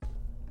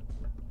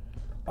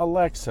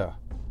Alexa,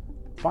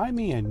 buy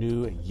me a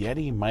new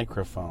Yeti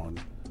microphone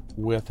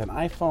with an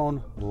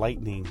iPhone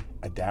Lightning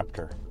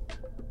adapter.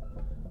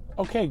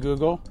 Okay,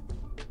 Google,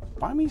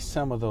 buy me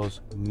some of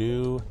those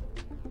new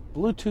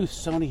Bluetooth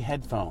Sony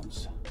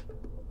headphones.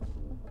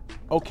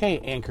 Okay,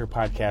 Anchor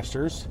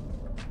podcasters,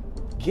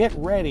 get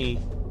ready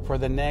for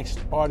the next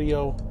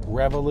audio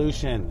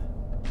revolution.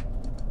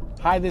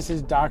 Hi, this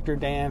is Dr.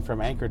 Dan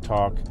from Anchor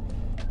Talk,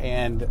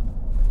 and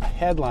a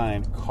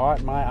headline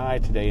caught my eye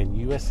today in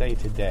USA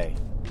Today.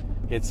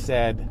 It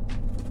said,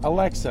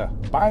 Alexa,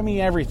 buy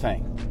me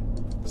everything.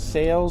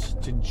 Sales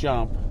to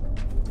jump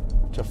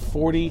to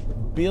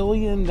 $40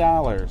 billion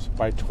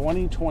by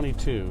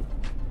 2022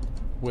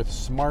 with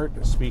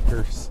smart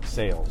speaker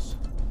sales.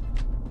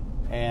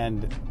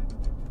 And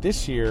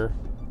this year,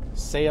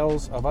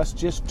 sales of us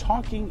just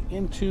talking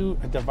into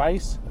a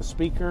device, a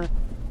speaker,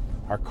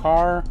 our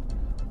car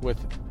with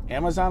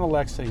Amazon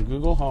Alexa and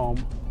Google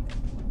Home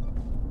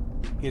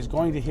is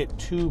going to hit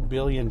 $2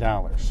 billion.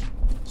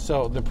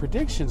 So the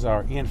predictions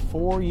are in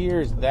 4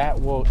 years that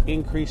will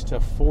increase to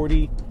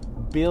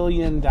 $40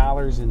 billion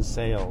in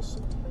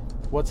sales.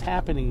 What's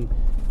happening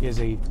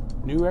is a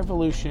new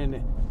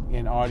revolution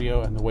in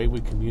audio and the way we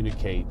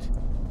communicate.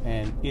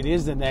 And it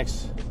is the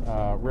next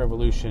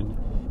revolution,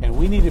 and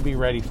we need to be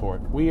ready for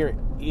it. We are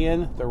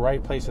in the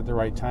right place at the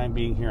right time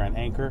being here on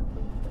Anchor.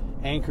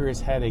 Anchor has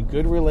had a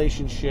good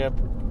relationship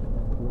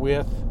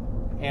with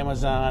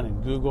Amazon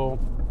and Google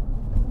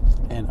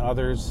and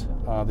others.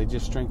 They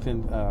just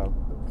strengthened a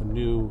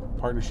new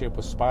partnership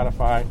with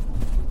Spotify.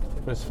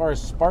 But as far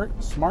as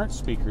smart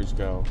speakers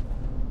go,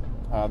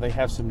 they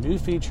have some new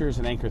features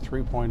in Anchor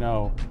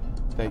 3.0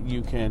 that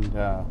you can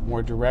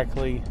more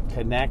directly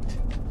connect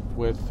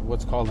with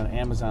what's called an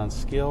Amazon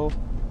skill.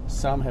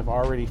 Some have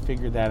already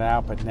figured that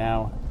out, but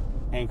now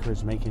Anchor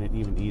is making it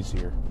even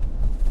easier.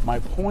 My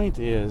point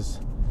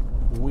is,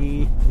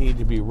 we need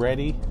to be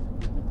ready.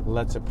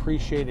 Let's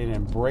appreciate and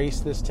embrace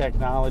this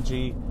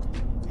technology.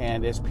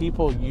 And as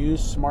people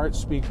use smart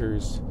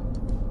speakers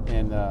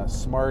and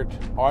smart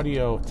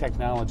audio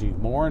technology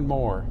more and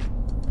more,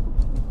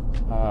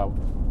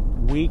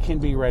 we can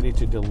be ready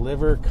to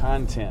deliver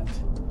content.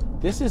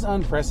 This is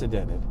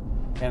unprecedented,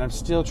 and I'm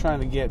still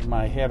trying to get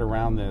my head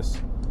around this,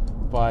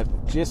 but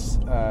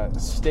just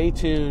stay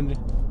tuned,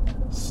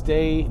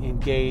 stay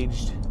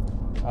engaged.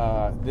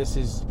 This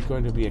is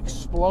going to be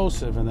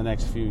explosive in the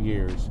next few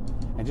years,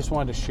 and just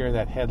wanted to share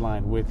that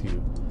headline with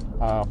you.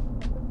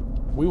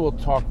 We will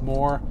talk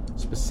more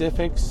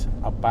specifics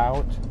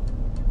about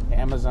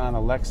Amazon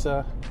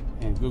Alexa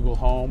and Google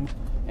Home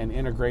and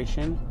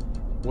integration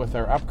with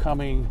our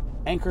upcoming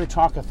Anchor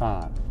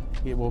Talkathon.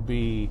 It will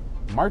be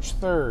March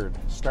 3rd,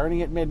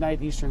 starting at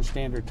midnight Eastern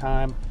Standard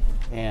Time,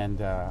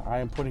 and I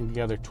am putting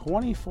together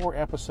 24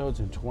 episodes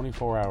in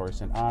 24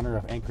 hours in honor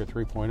of Anchor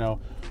 3.0.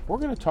 We're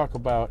going to talk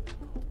about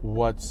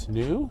what's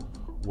new,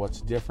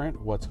 what's different,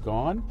 what's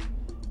gone,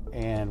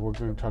 and we're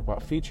going to talk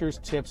about features,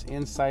 tips,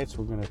 insights.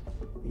 We're going to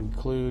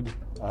include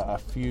a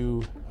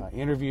few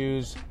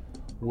interviews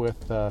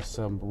with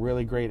some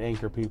really great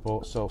Anchor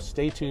people, so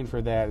stay tuned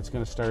for that. It's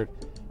going to start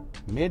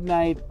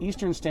midnight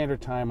Eastern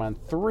Standard Time on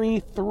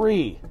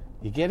 3/3.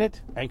 You get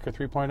it? Anchor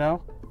 3.0?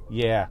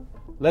 Yeah.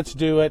 Let's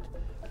do it.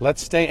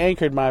 Let's stay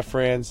anchored, my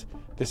friends.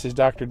 This is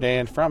Dr.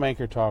 Dan from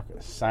Anchor Talk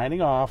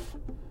signing off.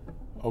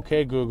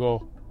 Okay,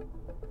 Google,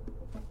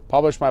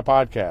 publish my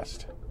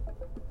podcast.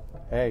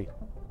 Hey,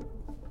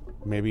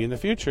 maybe in the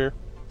future.